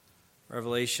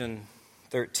Revelation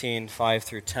 13, 5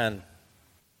 through 10.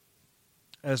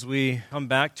 As we come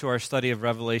back to our study of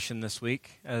Revelation this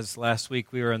week, as last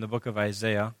week we were in the book of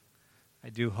Isaiah, I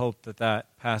do hope that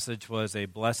that passage was a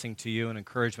blessing to you, an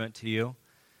encouragement to you.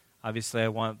 Obviously, I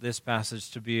want this passage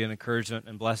to be an encouragement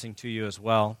and blessing to you as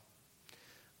well.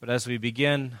 But as we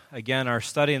begin, again, our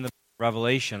study in the book of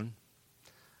Revelation,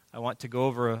 I want to go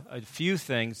over a few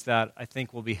things that I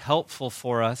think will be helpful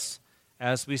for us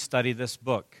as we study this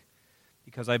book,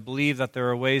 because I believe that there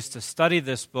are ways to study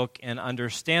this book and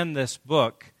understand this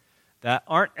book that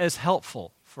aren't as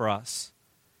helpful for us.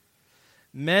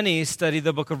 Many study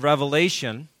the book of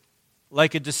Revelation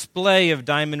like a display of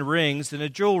diamond rings in a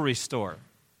jewelry store.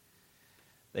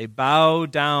 They bow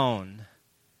down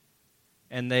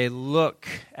and they look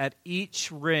at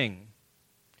each ring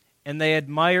and they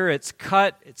admire its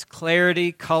cut, its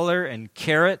clarity, color, and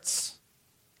carats.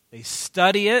 They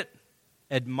study it,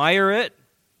 admire it.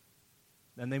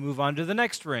 Then they move on to the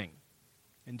next ring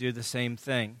and do the same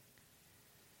thing.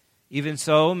 Even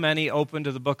so, many open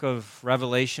to the book of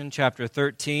Revelation, chapter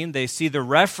 13. They see the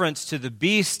reference to the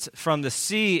beast from the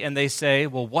sea, and they say,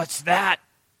 well, what's that?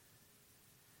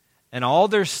 And all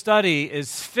their study is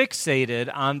fixated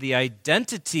on the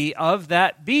identity of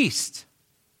that beast.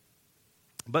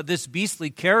 But this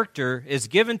beastly character is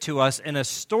given to us in a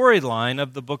storyline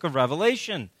of the book of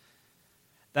Revelation.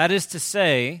 That is to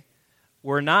say,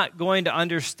 we're not going to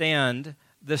understand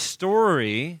the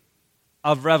story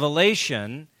of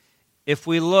Revelation if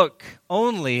we look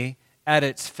only at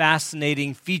its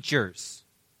fascinating features,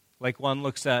 like one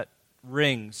looks at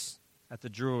rings at the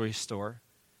jewelry store.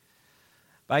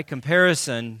 By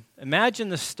comparison, imagine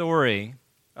the story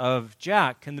of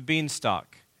Jack and the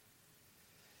Beanstalk.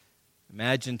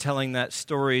 Imagine telling that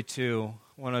story to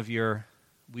one of your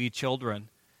wee children.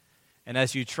 And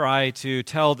as you try to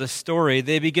tell the story,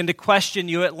 they begin to question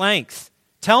you at length.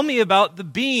 Tell me about the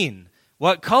bean.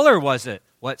 What color was it?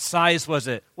 What size was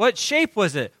it? What shape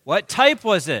was it? What type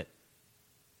was it?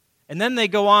 And then they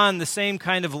go on the same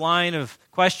kind of line of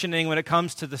questioning when it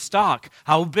comes to the stalk.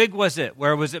 How big was it?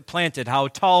 Where was it planted? How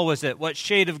tall was it? What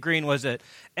shade of green was it?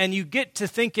 And you get to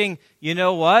thinking, you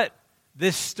know what?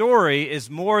 This story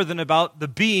is more than about the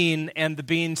bean and the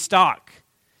beanstalk.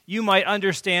 You might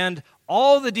understand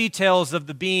all the details of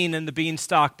the bean and the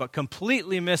beanstalk, but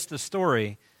completely miss the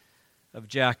story of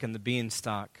Jack and the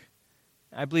Beanstalk.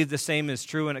 I believe the same is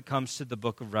true when it comes to the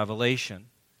book of Revelation.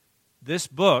 This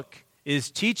book is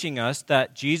teaching us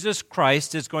that Jesus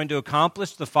Christ is going to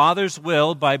accomplish the Father's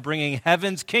will by bringing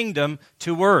heaven's kingdom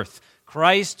to earth.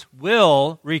 Christ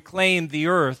will reclaim the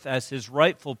earth as his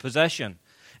rightful possession.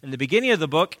 In the beginning of the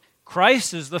book,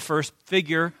 Christ is the first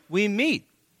figure we meet.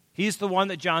 He's the one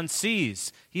that John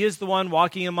sees. He is the one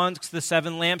walking amongst the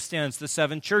 7 lampstands, the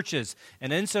 7 churches.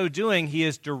 And in so doing, he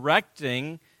is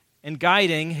directing and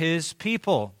guiding his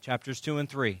people, chapters 2 and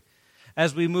 3.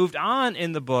 As we moved on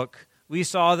in the book, we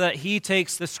saw that he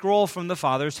takes the scroll from the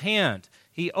Father's hand.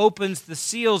 He opens the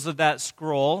seals of that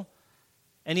scroll,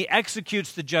 and he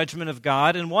executes the judgment of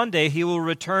God, and one day he will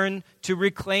return to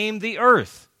reclaim the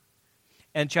earth.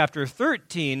 And chapter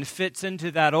 13 fits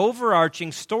into that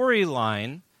overarching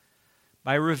storyline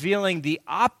by revealing the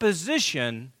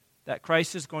opposition that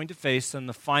Christ is going to face in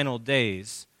the final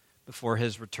days before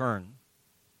his return.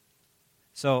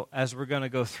 So, as we're going to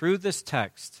go through this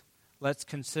text, let's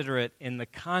consider it in the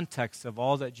context of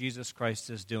all that Jesus Christ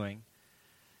is doing.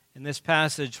 In this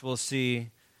passage, we'll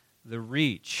see the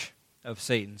reach of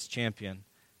Satan's champion.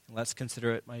 And let's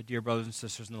consider it, my dear brothers and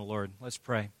sisters in the Lord. Let's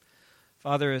pray.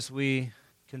 Father, as we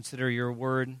consider your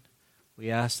word,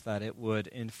 we ask that it would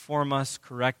inform us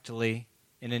correctly.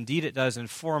 And indeed it does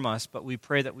inform us, but we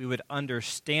pray that we would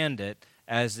understand it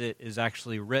as it is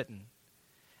actually written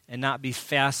and not be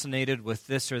fascinated with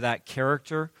this or that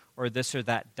character or this or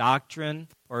that doctrine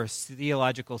or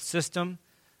theological system,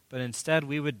 but instead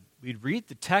we'd read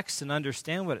the text and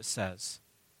understand what it says,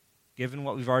 given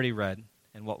what we've already read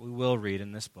and what we will read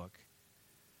in this book.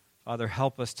 Father,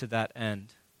 help us to that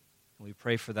end, and we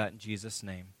pray for that in Jesus'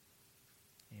 name.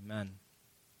 Amen.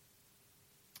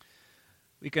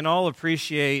 We can all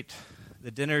appreciate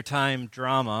the dinner time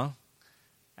drama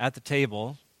at the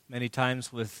table, many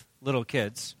times with little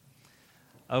kids,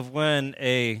 of when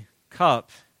a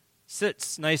cup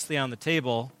sits nicely on the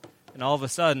table and all of a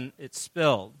sudden it's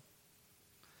spilled.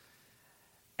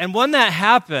 And when that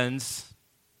happens,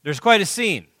 there's quite a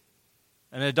scene.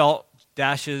 An adult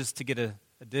dashes to get a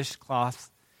dishcloth,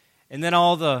 and then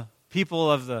all the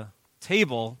people of the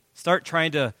table start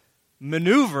trying to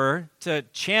maneuver to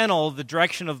channel the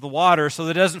direction of the water so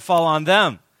that it doesn't fall on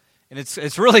them. And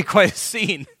it's really quite a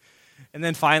scene. And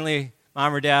then finally,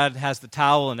 mom or dad has the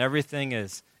towel and everything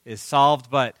is solved.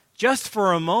 But just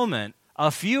for a moment,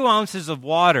 a few ounces of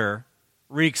water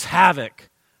wreaks havoc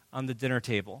on the dinner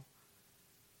table.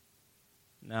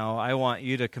 Now, I want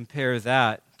you to compare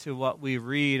that to what we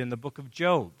read in the book of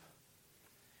Job.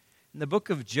 In the book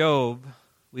of Job,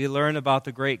 we learn about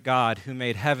the great God who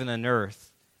made heaven and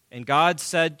earth. And God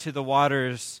said to the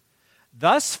waters,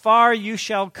 "Thus far you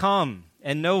shall come,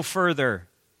 and no further.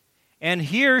 And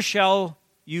here shall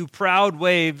you proud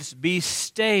waves be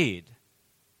stayed."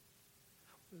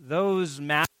 Those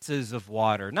masses of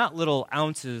water, not little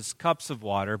ounces, cups of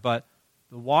water, but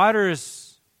the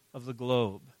waters of the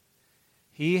globe.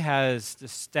 He has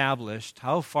established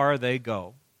how far they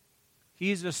go.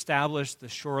 He's established the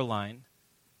shoreline.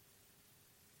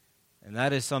 And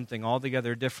that is something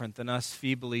altogether different than us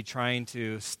feebly trying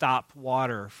to stop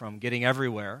water from getting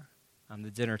everywhere on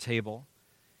the dinner table.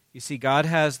 You see, God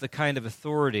has the kind of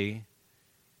authority,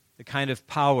 the kind of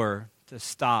power to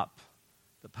stop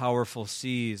the powerful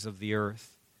seas of the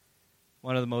earth,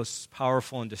 one of the most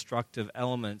powerful and destructive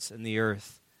elements in the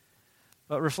earth.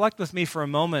 But reflect with me for a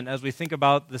moment as we think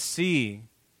about the sea.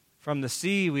 From the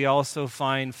sea, we also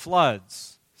find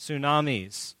floods,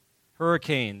 tsunamis,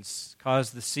 hurricanes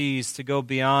cause the seas to go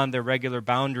beyond their regular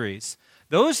boundaries.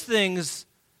 Those things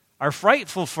are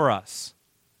frightful for us.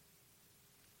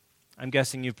 I'm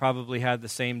guessing you've probably had the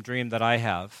same dream that I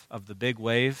have of the big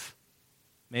wave.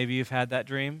 Maybe you've had that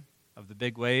dream of the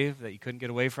big wave that you couldn't get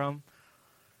away from.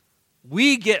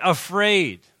 We get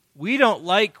afraid. We don't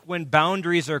like when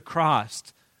boundaries are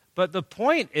crossed. But the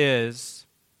point is,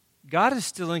 God is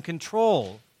still in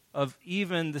control of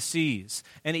even the seas.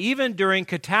 And even during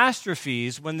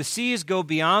catastrophes, when the seas go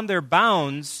beyond their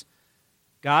bounds,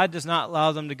 God does not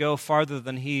allow them to go farther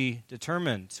than He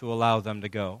determined to allow them to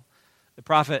go. The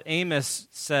prophet Amos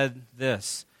said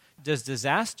this, "Does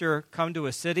disaster come to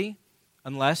a city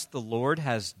unless the Lord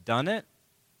has done it?"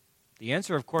 The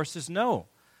answer, of course, is no.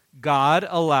 God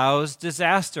allows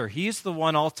disaster. He's the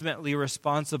one ultimately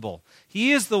responsible.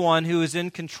 He is the one who is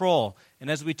in control. And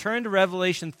as we turn to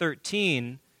Revelation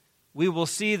 13, we will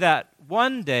see that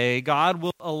one day God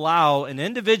will allow an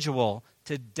individual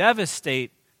to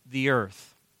devastate the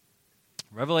earth.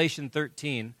 Revelation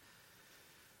 13,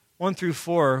 1 through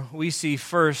 4, we see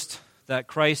first that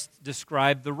Christ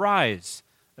described the rise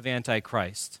of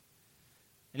Antichrist.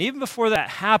 And even before that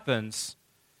happens,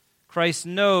 Christ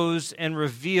knows and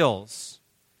reveals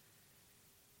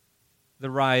the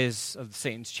rise of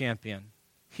Satan's champion.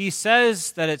 He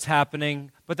says that it's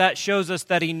happening, but that shows us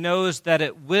that he knows that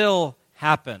it will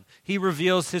happen. He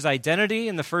reveals his identity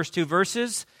in the first two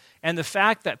verses and the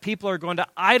fact that people are going to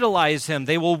idolize him.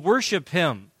 They will worship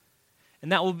him.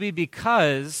 And that will be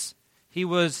because he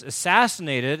was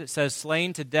assassinated, it says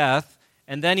slain to death,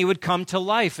 and then he would come to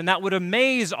life. And that would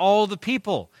amaze all the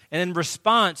people. And in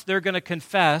response, they're going to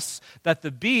confess that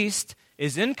the beast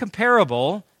is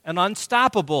incomparable and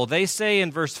unstoppable. They say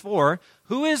in verse 4,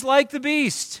 "Who is like the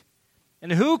beast?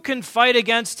 And who can fight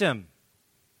against him?"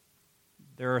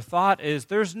 Their thought is,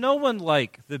 there's no one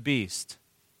like the beast.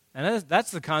 And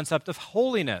that's the concept of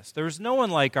holiness. There's no one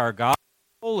like our God,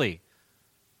 holy,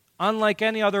 unlike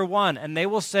any other one. And they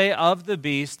will say of the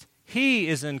beast, he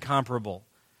is incomparable.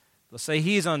 They'll say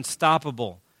he's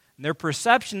unstoppable. And their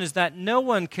perception is that no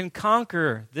one can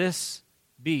conquer this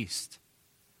beast.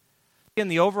 And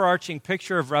the overarching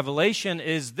picture of Revelation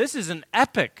is this is an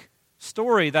epic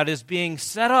story that is being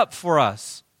set up for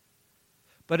us.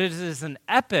 But it is an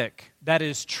epic that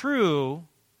is true,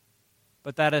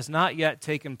 but that has not yet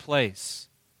taken place.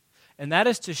 And that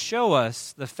is to show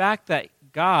us the fact that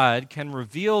God can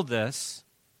reveal this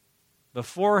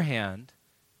beforehand,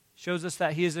 shows us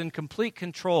that he is in complete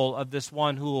control of this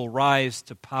one who will rise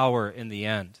to power in the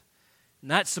end. And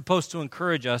that's supposed to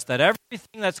encourage us that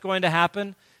everything that's going to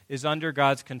happen is under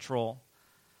God's control.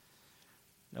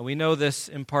 Now, we know this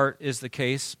in part is the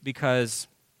case because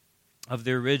of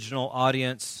the original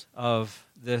audience of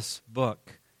this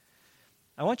book.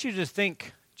 I want you to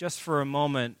think just for a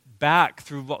moment back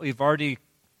through what we've already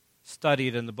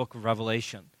studied in the book of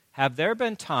Revelation. Have there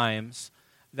been times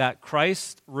that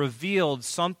Christ revealed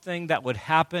something that would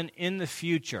happen in the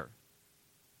future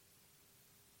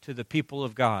to the people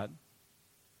of God?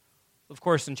 Of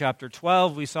course, in chapter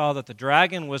 12, we saw that the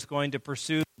dragon was going to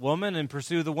pursue the woman and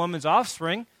pursue the woman's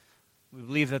offspring. We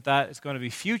believe that that is going to be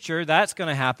future. That's going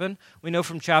to happen. We know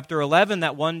from chapter 11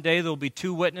 that one day there will be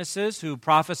two witnesses who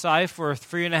prophesy for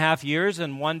 3.5 years,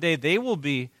 and one day they will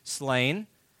be slain.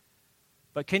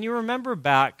 But can you remember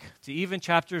back to even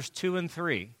chapters 2 and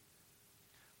 3,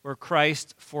 where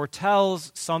Christ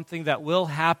foretells something that will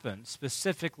happen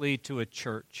specifically to a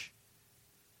church?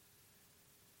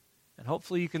 And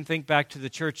hopefully you can think back to the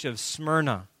church of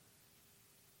Smyrna.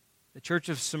 The church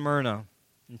of Smyrna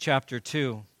in chapter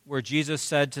 2, where Jesus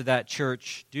said to that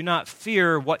church, "Do not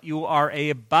fear what you are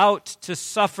about to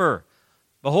suffer.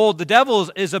 Behold, the devil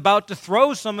is about to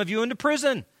throw some of you into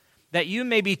prison, that you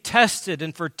may be tested,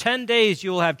 and for 10 days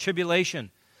you will have tribulation.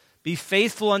 Be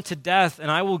faithful unto death, and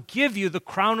I will give you the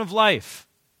crown of life."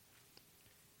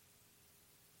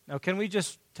 Now, can we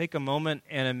just take a moment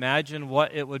and imagine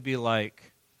what it would be like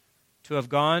to have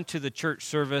gone to the church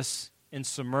service in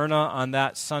Smyrna on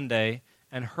that Sunday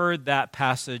and heard that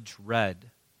passage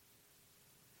read?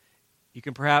 You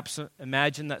can perhaps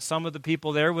imagine that some of the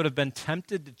people there would have been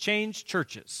tempted to change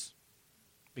churches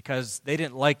because they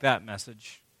didn't like that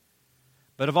message.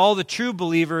 But of all the true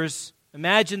believers,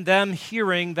 imagine them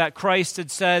hearing that Christ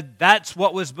had said that's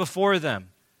what was before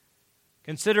them.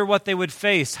 Consider what they would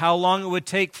face, how long it would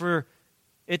take for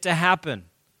it to happen.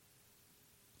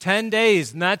 10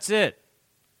 days, and that's it.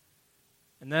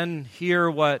 And then hear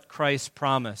what Christ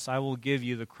promised: "I will give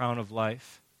you the crown of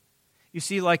life." You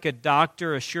see, like a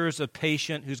doctor assures a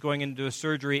patient who's going into a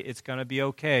surgery, it's going to be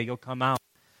okay, you'll come out.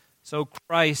 So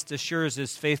Christ assures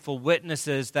his faithful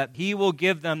witnesses that he will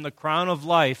give them the crown of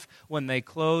life when they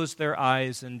close their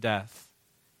eyes in death.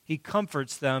 He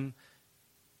comforts them.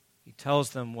 He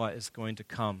tells them what is going to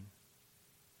come.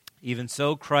 Even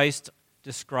so, Christ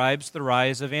describes the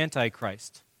rise of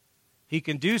Antichrist. He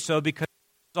can do so because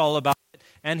he's all about it,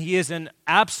 and he is in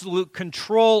absolute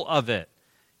control of it.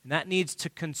 And that needs to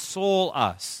console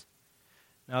us.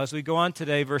 Now, as we go on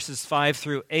today, verses 5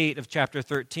 through 8 of chapter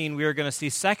 13, we are going to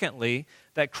see, secondly,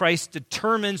 that Christ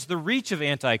determines the reach of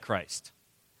Antichrist.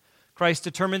 Christ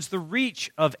determines the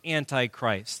reach of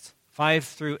Antichrist, 5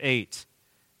 through 8.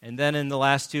 And then in the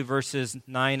last two verses,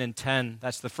 9 and 10,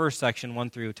 that's the first section, 1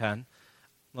 through 10.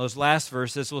 Those last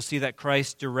verses, we'll see that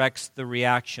Christ directs the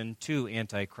reaction to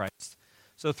Antichrist.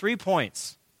 So 3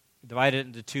 points, divided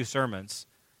into 2 sermons.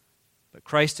 But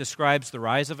Christ describes the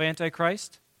rise of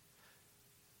Antichrist,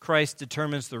 Christ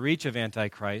determines the reach of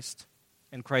Antichrist,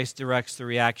 and Christ directs the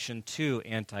reaction to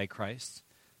Antichrist.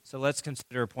 So let's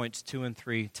consider points 2 and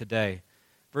 3 today.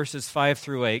 Verses 5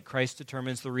 through 8, Christ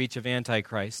determines the reach of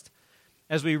Antichrist.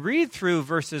 As we read through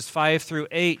verses 5 through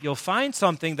 8, you'll find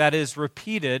something that is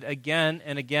repeated again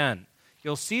and again.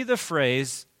 You'll see the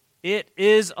phrase, "It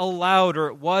is allowed," or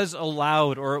 "it was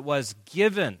allowed," or "it was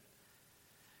given."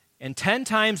 And 10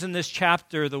 times in this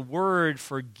chapter, the word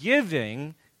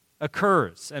forgiving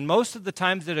occurs. And most of the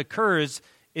times it occurs,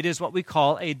 it is what we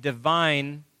call a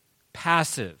divine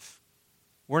passive.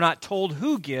 We're not told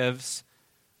who gives,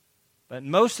 but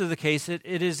in most of the case, it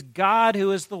is God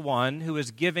who is the one who is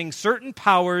giving certain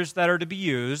powers that are to be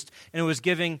used, and who is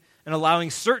giving and allowing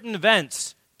certain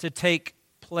events to take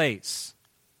place.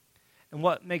 And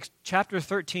what makes chapter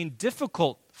 13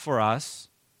 difficult for us,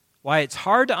 why it's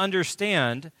hard to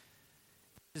understand,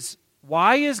 is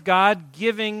why is God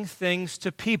giving things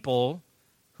to people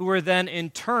who are then in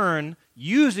turn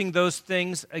using those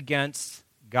things against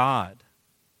God?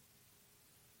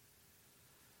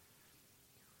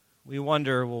 We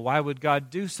wonder, well, why would God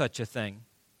do such a thing?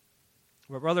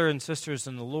 Well, brothers and sisters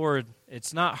in the Lord,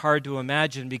 it's not hard to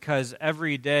imagine, because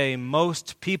every day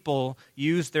most people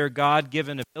use their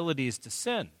God-given abilities to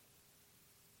sin.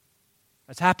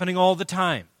 That's happening all the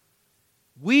time.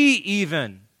 We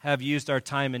even have used our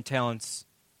time and talents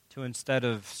to, instead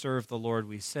of serve the Lord,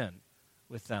 we sin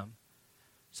with them.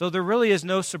 So there really is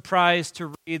no surprise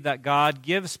to read that God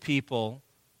gives people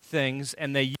things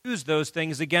and they use those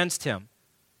things against him.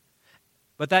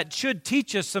 But that should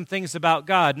teach us some things about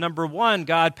God. Number one,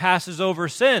 God passes over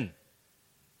sin.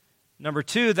 Number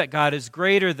two, that God is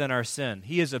greater than our sin.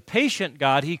 He is a patient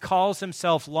God. He calls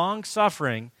himself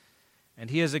long-suffering, and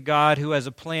he is a God who has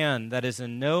a plan that is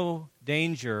in no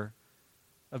danger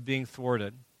of being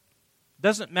thwarted. It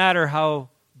doesn't matter how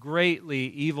greatly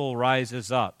evil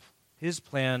rises up. His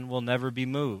plan will never be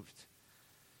moved.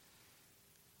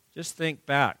 Just think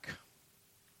back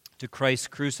to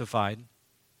Christ crucified.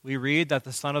 We read that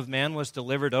the Son of Man was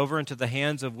delivered over into the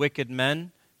hands of wicked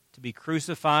men to be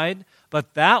crucified,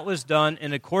 but that was done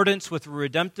in accordance with the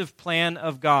redemptive plan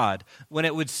of God. When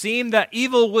it would seem that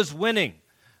evil was winning,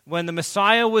 when the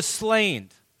Messiah was slain,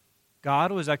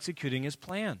 God was executing his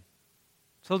plan.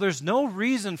 So there's no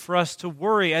reason for us to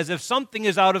worry as if something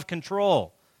is out of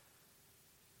control.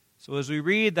 So as we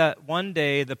read that one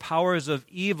day the powers of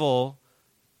evil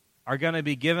are going to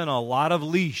be given a lot of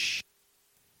leash,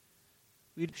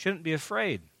 we shouldn't be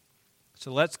afraid.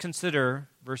 So let's consider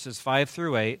verses 5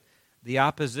 through 8, the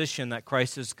opposition that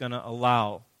Christ is going to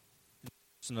allow in the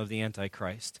person of the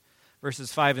Antichrist.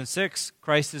 verses 5 and 6,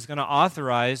 Christ is going to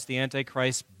authorize the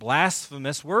Antichrist's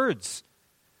blasphemous words.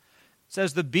 It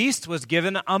says, the beast was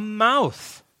given a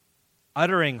mouth,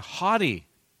 uttering haughty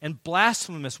and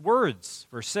blasphemous words.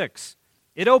 Verse 6,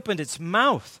 it opened its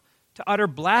mouth to utter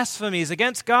blasphemies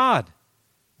against God,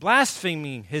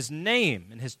 blaspheming his name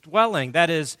and his dwelling, that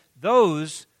is,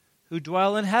 those who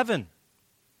dwell in heaven.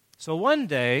 So one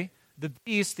day, the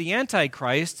beast, the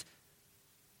Antichrist,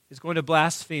 is going to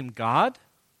blaspheme God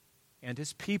and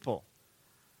his people.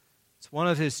 It's one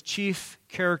of his chief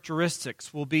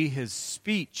characteristics will be his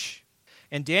speech.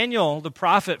 And Daniel, the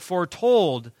prophet,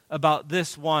 foretold about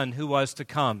this one who was to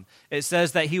come. It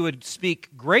says that he would speak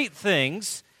great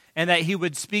things and that he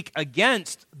would speak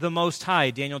against the Most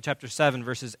High. Daniel chapter 7,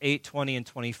 verses 8, 20, and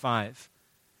 25.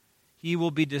 He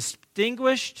will be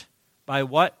distinguished by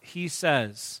what he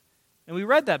says. And we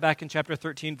read that back in chapter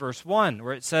 13, verse 1,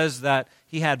 where it says that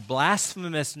he had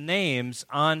blasphemous names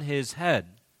on his head.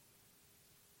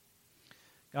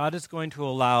 God is going to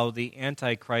allow the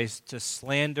Antichrist to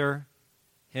slander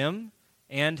him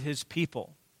and his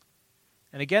people.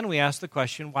 And again, we ask the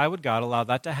question, why would God allow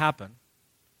that to happen?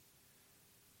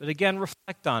 But again,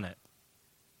 reflect on it.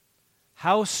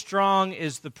 How strong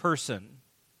is the person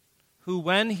who,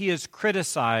 when he is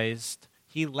criticized,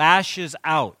 he lashes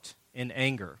out in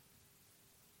anger?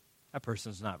 That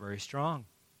person's not very strong.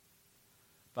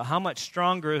 But how much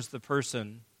stronger is the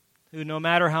person who, no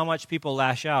matter how much people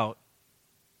lash out,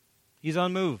 he's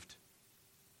unmoved?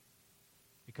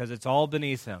 Because it's all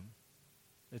beneath him.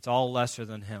 It's all lesser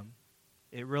than him.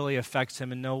 It really affects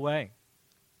him in no way.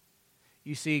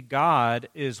 You see, God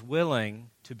is willing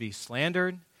to be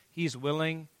slandered. He's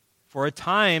willing for a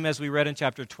time, as we read in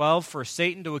chapter 12, for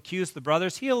Satan to accuse the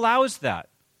brothers. He allows that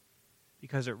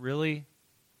because it really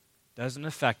doesn't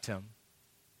affect him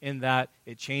in that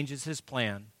it changes his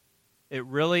plan. It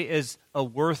really is a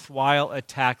worthwhile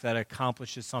attack that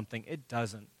accomplishes something. It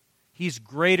doesn't. He's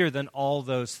greater than all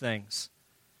those things.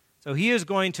 So he is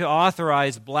going to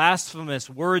authorize blasphemous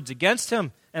words against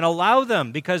him and allow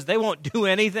them because they won't do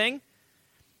anything.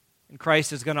 And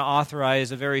Christ is going to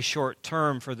authorize a very short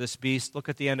term for this beast. Look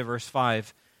at the end of verse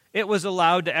 5. It was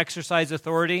allowed to exercise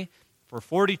authority for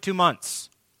 42 months.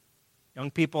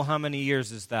 Young people, how many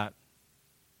years is that?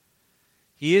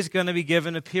 He is going to be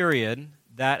given a period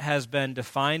that has been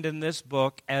defined in this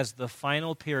book as the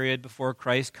final period before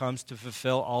Christ comes to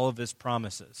fulfill all of his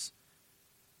promises.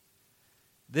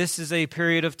 This is a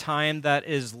period of time that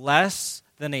is less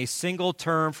than a single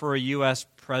term for a U.S.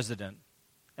 president.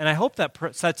 And I hope that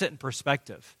sets it in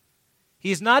perspective.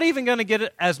 He's not even going to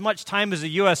get as much time as a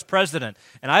U.S. president.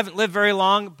 And I haven't lived very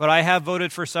long, but I have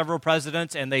voted for several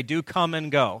presidents, and they do come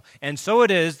and go. And so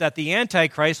it is that the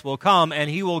Antichrist will come and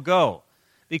he will go.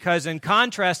 Because in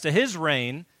contrast to his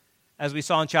reign, as we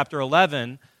saw in chapter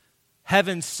 11,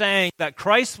 heaven sang that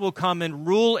Christ will come and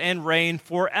rule and reign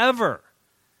forever.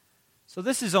 So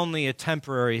this is only a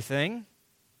temporary thing.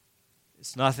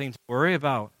 It's nothing to worry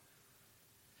about.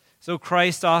 So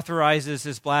Christ authorizes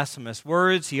his blasphemous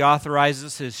words. He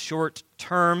authorizes his short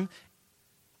term.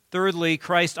 Thirdly,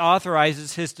 Christ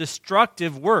authorizes his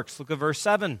destructive works. Look at verse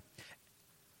 7.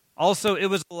 Also,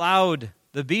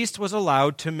 the beast was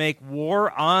allowed to make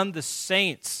war on the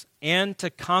saints and to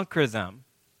conquer them.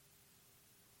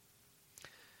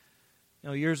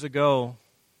 Years ago,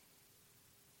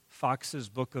 Fox's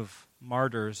Book of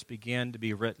Martyrs began to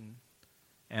be written.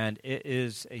 And it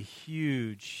is a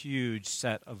huge, huge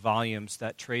set of volumes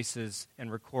that traces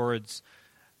and records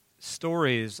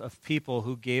stories of people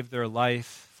who gave their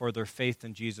life for their faith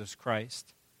in Jesus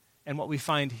Christ. And what we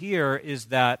find here is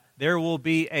that there will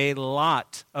be a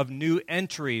lot of new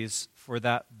entries for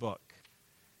that book.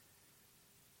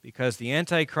 Because the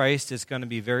Antichrist is going to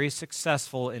be very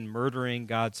successful in murdering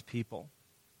God's people.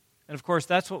 And of course,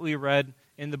 that's what we read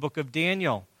in the book of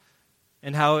Daniel.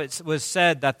 And how it was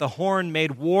said that the horn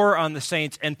made war on the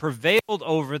saints and prevailed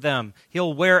over them.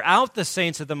 He'll wear out the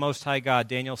saints of the Most High God,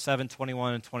 Daniel 7,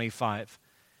 21 and 25.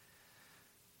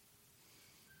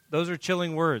 Those are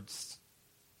chilling words.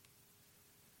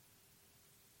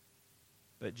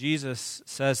 But Jesus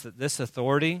says that this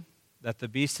authority that the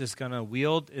beast is going to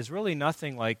wield is really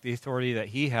nothing like the authority that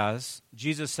he has.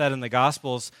 Jesus said in the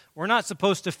Gospels, we're not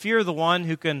supposed to fear the one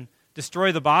who can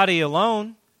destroy the body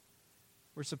alone.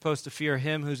 We're supposed to fear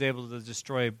him who's able to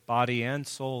destroy body and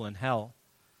soul in hell.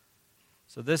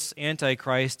 So this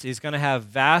Antichrist, he's going to have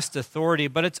vast authority,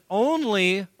 but it's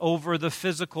only over the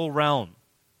physical realm.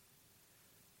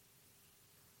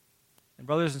 And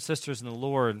brothers and sisters in the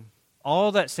Lord,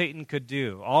 all that Satan could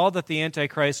do, all that the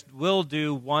Antichrist will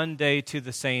do one day to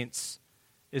the saints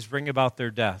is bring about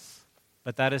their death.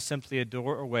 but that is simply a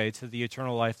doorway to the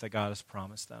eternal life that God has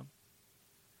promised them.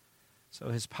 So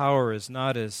his power is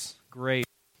not as great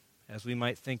as we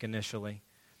might think initially.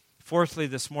 Fourthly,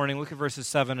 this morning, look at verses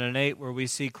 7 and 8, where we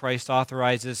see Christ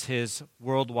authorizes his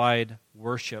worldwide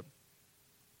worship.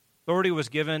 Authority was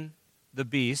given the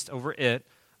beast over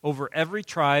every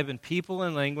tribe and people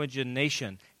and language and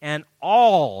nation, and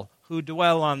all who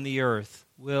dwell on the earth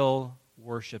will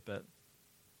worship it.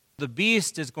 The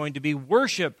beast is going to be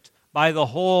worshipped by the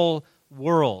whole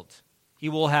world. He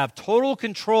will have total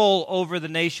control over the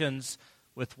nations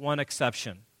with one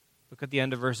exception. Look at the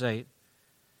end of verse 8.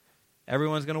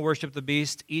 Everyone's going to worship the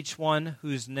beast, each one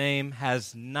whose name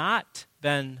has not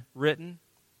been written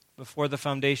before the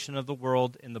foundation of the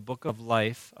world in the book of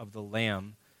life of the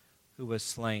Lamb who was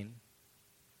slain.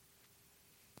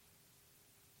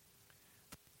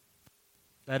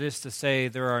 That is to say,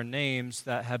 there are names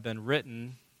that have been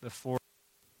written before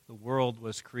the world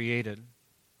was created.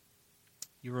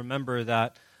 You remember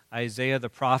that Isaiah the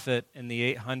prophet in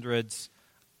the 800s,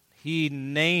 he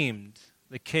named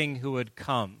the king who would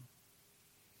come,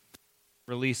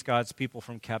 release God's people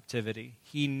from captivity.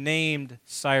 He named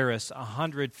Cyrus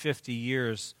 150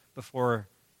 years before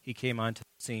he came onto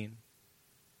the scene.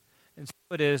 And so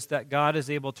it is that God is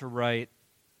able to write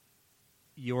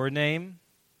your name,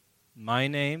 my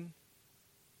name,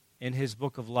 in his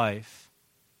book of life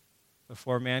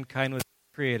before mankind was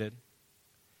created.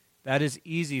 That is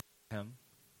easy for him.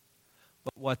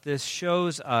 But what this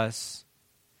shows us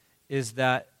is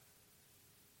that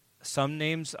some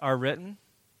names are written,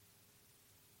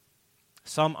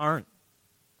 some aren't.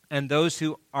 And those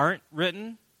who aren't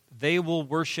written, they will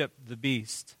worship the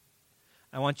beast.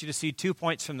 I want you to see 2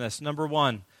 points from this. Number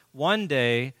one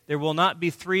day there will not be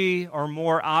 3 or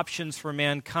more options for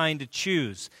mankind to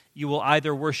choose. You will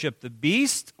either worship the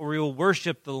beast or you will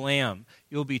worship the Lamb.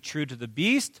 You will be true to the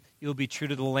beast, you will be true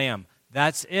to the Lamb.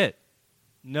 That's it.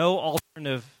 No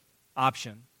alternative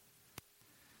option.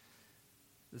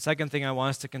 The second thing I want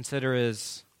us to consider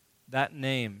is that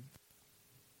name.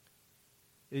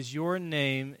 Is your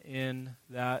name in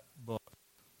that book?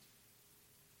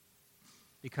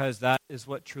 Because that is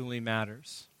what truly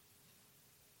matters.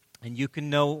 And you can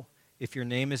know if your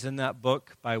name is in that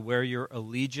book by where your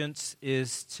allegiance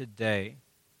is today.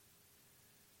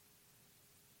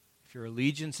 If your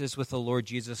allegiance is with the Lord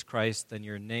Jesus Christ, then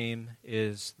your name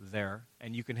is there.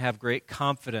 And you can have great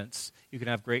confidence. You can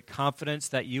have great confidence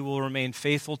that you will remain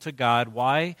faithful to God.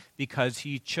 Why? Because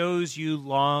he chose you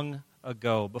long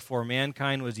ago, before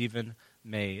mankind was even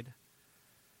made.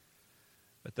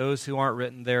 But those who aren't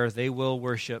written there, they will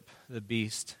worship the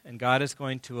beast. And God is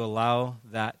going to allow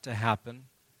that to happen.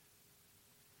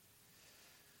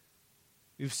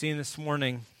 We've seen this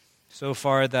morning so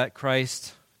far that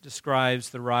Christ describes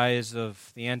the rise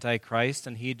of the Antichrist,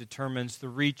 and he determines the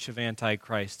reach of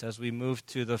Antichrist. As we move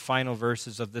to the final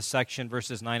verses of this section,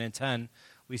 verses 9 and 10,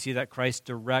 we see that Christ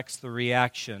directs the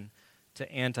reaction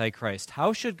to Antichrist.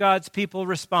 How should God's people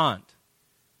respond?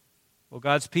 Well,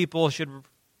 God's people should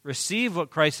receive what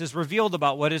Christ has revealed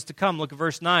about what is to come. Look at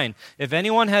verse 9. If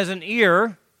anyone has an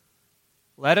ear,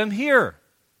 let him hear.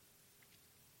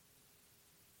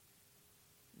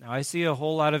 Now, I see a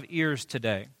whole lot of ears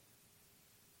today.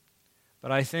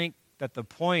 But I think that the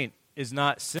point is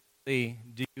not simply,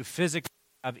 do you physically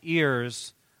have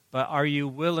ears, but are you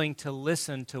willing to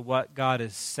listen to what God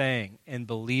is saying and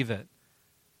believe it?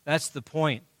 That's the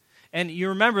point. And you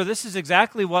remember, this is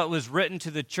exactly what was written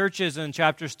to the churches in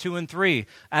chapters 2 and 3.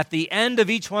 At the end of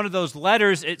each one of those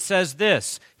letters, it says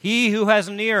this: he who has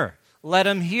an ear, let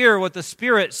him hear what the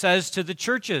Spirit says to the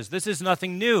churches. This is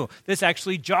nothing new. This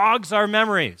actually jogs our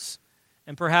memories.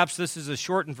 And perhaps this is a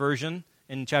shortened version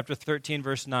in chapter 13,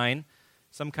 verse 9,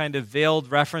 some kind of veiled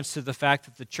reference to the fact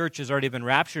that the church has already been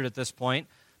raptured at this point.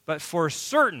 But for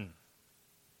certain,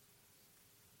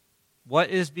 what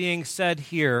is being said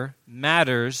here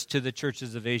matters to the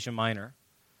churches of Asia Minor.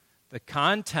 The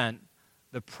content,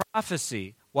 the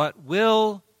prophecy, what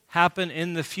will happen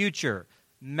in the future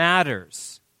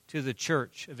matters to the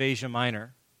church of Asia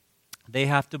Minor. They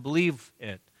have to believe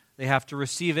it. They have to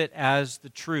receive it as the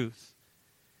truth.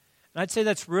 And I'd say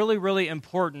that's really, really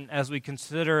important as we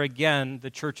consider again the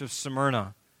church of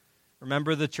Smyrna.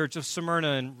 Remember, the church of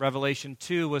Smyrna in Revelation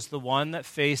 2 was the one that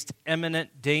faced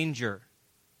imminent danger.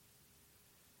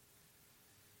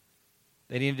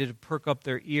 They needed to perk up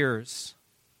their ears.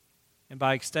 And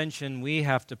by extension, we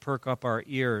have to perk up our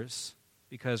ears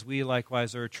because we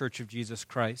likewise are a church of Jesus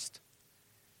Christ.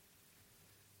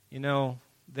 You know,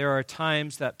 there are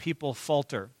times that people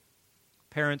falter.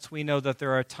 Parents, we know that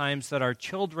there are times that our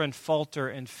children falter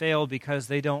and fail because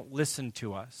they don't listen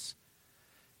to us.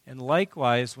 And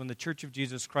likewise, when the Church of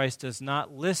Jesus Christ does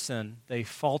not listen, they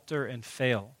falter and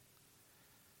fail.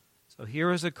 So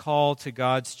here is a call to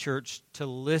God's church to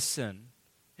listen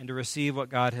and to receive what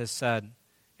God has said.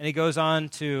 And he goes on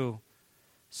to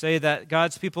say that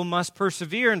God's people must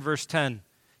persevere in verse 10.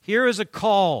 Here is a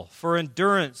call for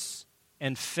endurance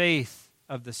and faith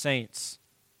of the saints.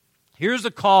 Here's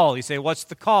a call. You say, what's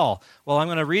the call? Well, I'm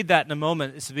going to read that in a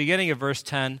moment. It's the beginning of verse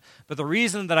 10. But the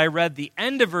reason that I read the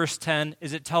end of verse 10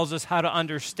 is it tells us how to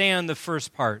understand the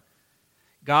first part.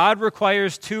 God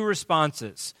requires two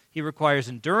responses. He requires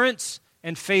endurance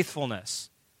and faithfulness.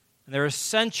 And they're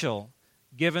essential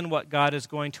given what God is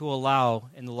going to allow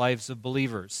in the lives of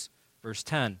believers. Verse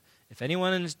 10, if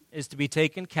anyone is to be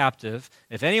taken captive,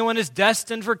 if anyone is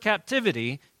destined for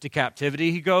captivity, to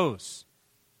captivity he goes.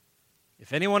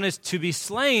 If anyone is to be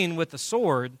slain with the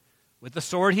sword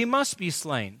he must be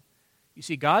slain. You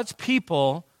see, God's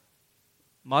people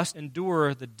must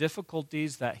endure the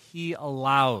difficulties that he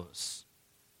allows.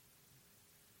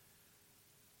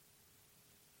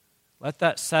 Let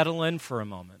that settle in for a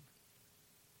moment.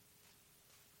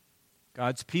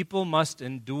 God's people must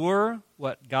endure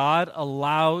what God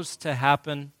allows to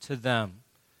happen to them.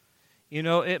 You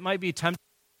know, it might be tempting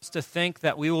to think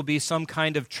that we will be some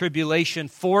kind of tribulation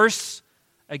force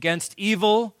against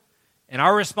evil, and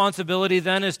our responsibility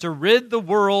then is to rid the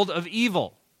world of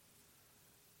evil.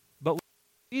 But we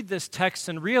read this text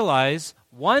and realize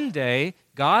one day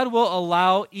God will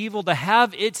allow evil to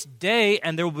have its day,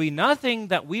 and there will be nothing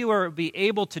that we will be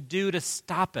able to do to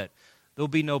stop it. There will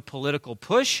be no political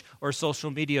push or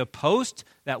social media post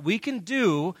that we can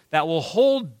do that will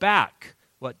hold back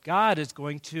what God is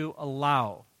going to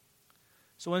allow.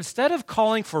 So instead of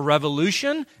calling for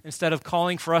revolution, instead of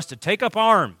calling for us to take up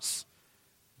arms,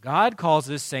 God calls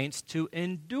his saints to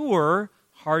endure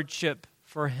hardship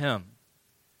for him.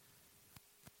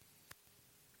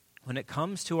 When it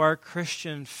comes to our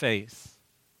Christian faith,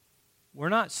 we're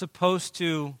not supposed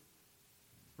to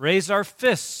raise our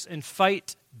fists and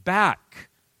fight back.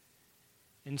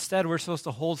 Instead, we're supposed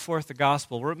to hold forth the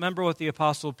gospel. Remember what the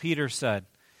Apostle Peter said.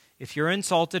 If you're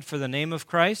insulted for the name of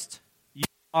Christ, you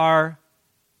are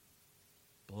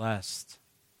blessed,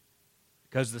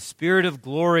 because the Spirit of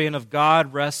glory and of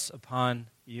God rests upon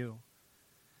you.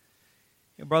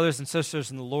 Brothers and sisters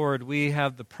in the Lord, we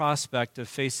have the prospect of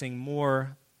facing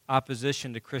more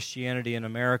opposition to Christianity in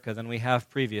America than we have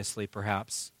previously,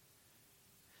 perhaps.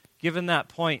 Given that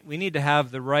point, we need to have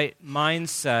the right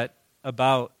mindset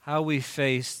about how we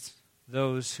face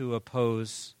those who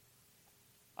oppose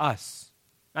us.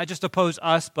 Not just oppose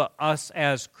us, but us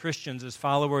as Christians, as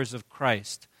followers of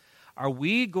Christ. Are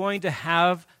we going to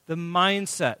have the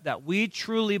mindset that we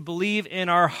truly believe in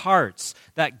our hearts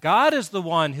that God is the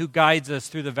one who guides us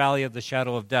through the valley of the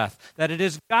shadow of death, that it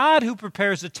is God who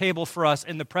prepares a table for us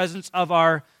in the presence of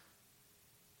our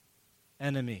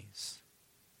enemies?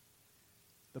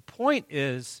 The point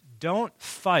is, don't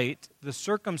fight the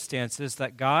circumstances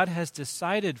that God has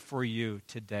decided for you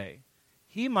today.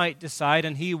 He might decide,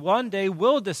 and he one day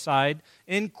will decide,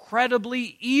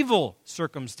 incredibly evil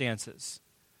circumstances.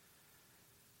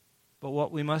 But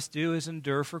what we must do is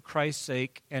endure for Christ's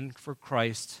sake and for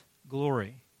Christ's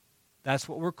glory. That's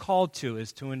what we're called to,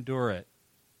 is to endure it.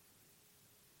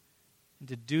 And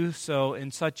to do so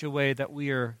in such a way that we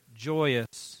are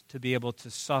joyous to be able to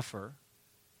suffer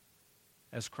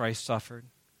as Christ suffered.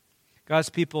 God's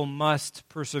people must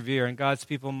persevere, and God's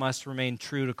people must remain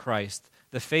true to Christ.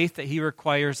 The faith that he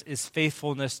requires is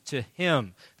faithfulness to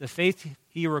him. The faith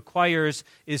he requires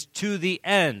is to the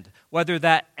end, whether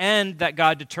that end that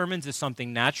God determines is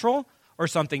something natural or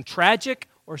something tragic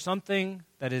or something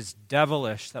that is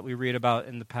devilish that we read about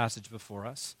in the passage before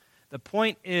us. The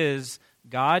point is,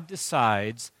 God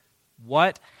decides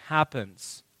what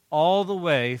happens all the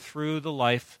way through the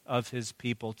life of his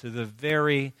people to the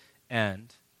very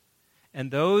end.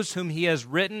 And those whom he has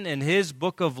written in his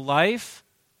book of life,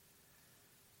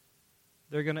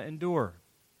 they're going to endure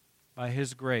by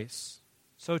his grace.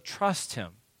 So trust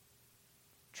him.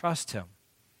 Trust him.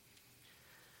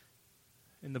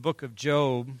 In the book of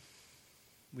Job,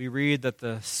 we read that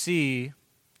the sea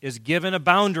is given a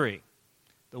boundary.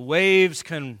 The waves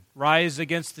can rise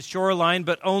against the shoreline,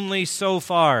 but only so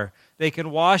far. They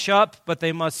can wash up, but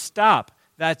they must stop.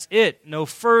 That's it, no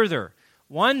further.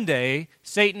 One day,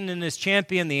 Satan and his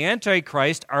champion, the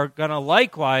Antichrist, are going to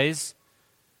likewise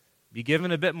be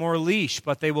given a bit more leash,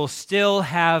 but they will still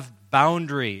have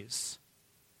boundaries.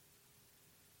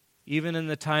 Even in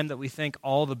the time that we think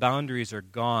all the boundaries are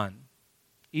gone.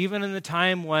 Even in the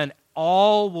time when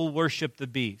all will worship the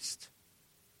beast.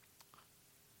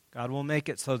 God will make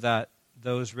it so that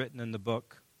those written in the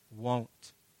book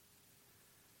won't.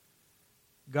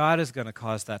 God is going to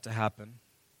cause that to happen.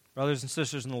 Brothers and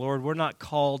sisters in the Lord, we're not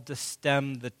called to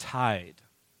stem the tide.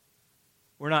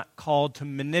 We're not called to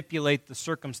manipulate the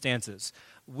circumstances.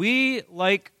 We,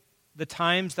 like the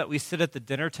times that we sit at the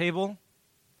dinner table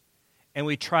and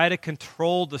we try to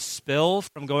control the spill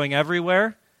from going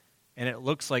everywhere, and it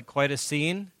looks like quite a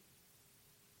scene,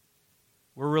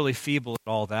 we're really feeble at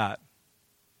all that.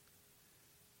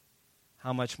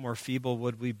 How much more feeble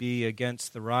would we be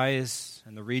against the rise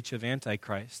and the reach of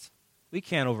Antichrist? We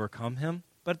can't overcome him,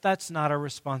 but that's not our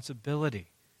responsibility.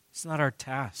 It's not our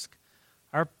task.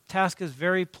 Our task is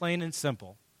very plain and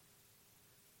simple.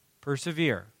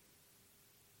 Persevere.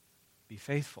 Be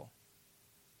faithful.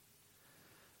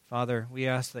 Father, we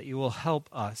ask that you will help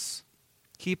us,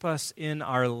 keep us in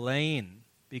our lane,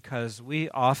 because we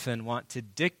often want to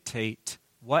dictate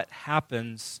what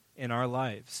happens in our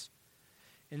lives.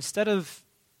 Instead of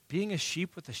being a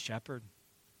sheep with a shepherd,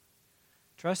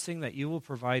 trusting that you will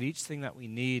provide each thing that we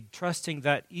need, trusting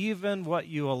that even what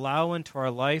you allow into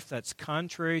our life that's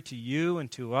contrary to you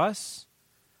and to us,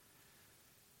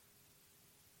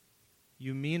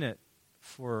 you mean it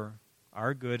for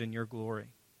our good and your glory,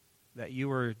 that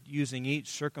you are using each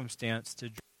circumstance to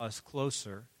draw us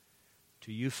closer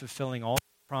to you fulfilling all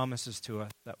promises to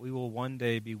us, that we will one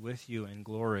day be with you in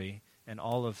glory and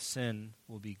all of sin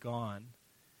will be gone.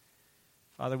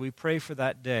 Father, we pray for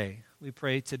that day. We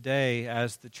pray today,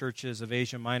 as the churches of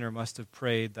Asia Minor must have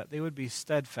prayed, that they would be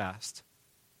steadfast,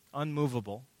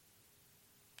 unmovable,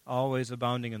 always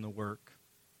abounding in the work,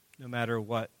 no matter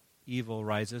what evil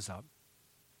rises up.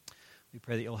 We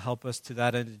pray that you'll help us to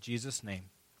that end in Jesus' name.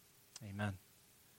 Amen.